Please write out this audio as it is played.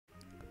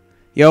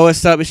Yo,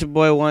 what's up? It's your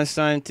boy One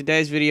Son.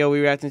 Today's video, we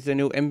reacting to the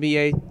new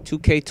NBA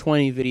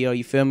 2K20 video.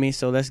 You feel me?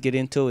 So let's get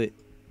into it.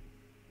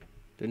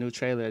 The new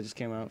trailer that just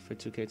came out for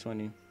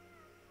 2K20.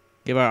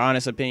 Give our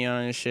honest opinion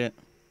on this shit.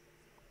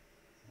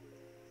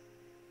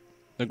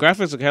 The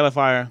graphics look hella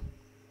fire.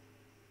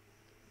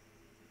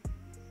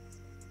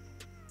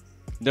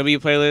 W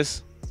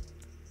playlist.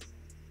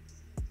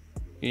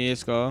 Yeah,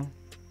 let's go.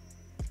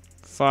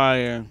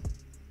 Fire.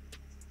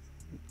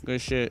 Good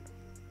shit.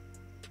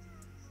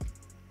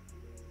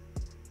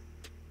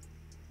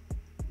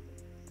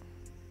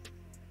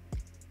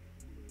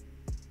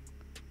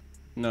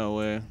 No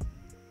way.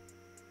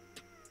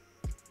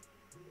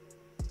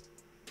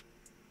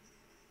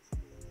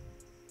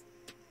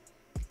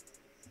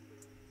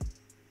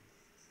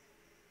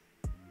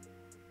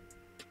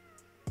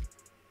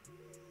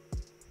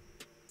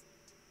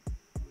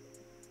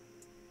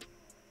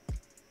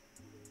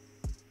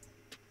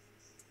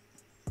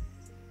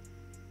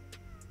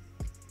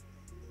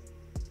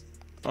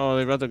 Oh,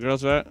 they brought the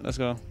girls back? Let's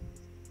go.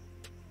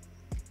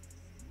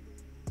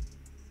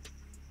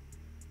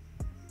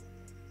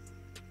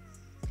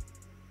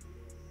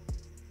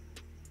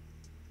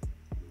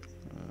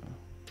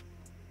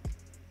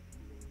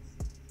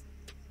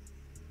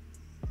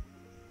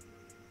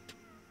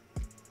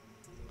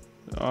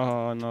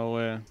 Oh, no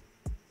way.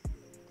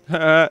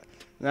 Nah,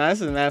 this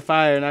is mad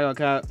fire. Not gonna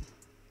cop.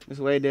 It's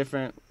way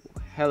different.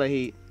 Hella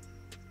heat.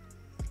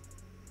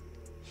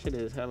 Shit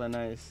is hella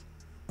nice.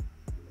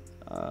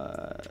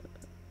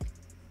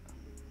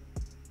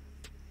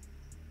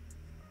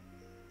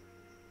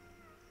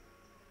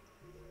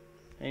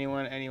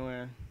 Anyone,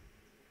 anywhere.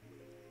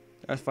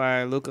 That's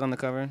fire. Luke on the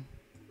cover.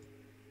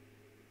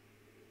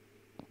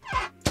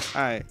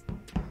 Alright.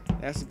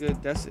 That's good.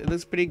 It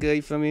looks pretty good,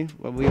 you feel me?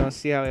 But we gonna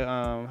see how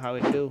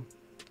it do when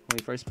we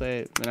first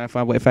play it. And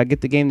if I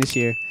get the game this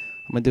year,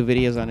 I'm gonna do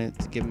videos on it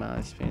to give my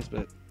experience.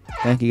 But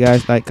thank you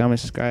guys, like, comment,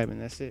 subscribe, and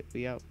that's it.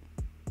 We out.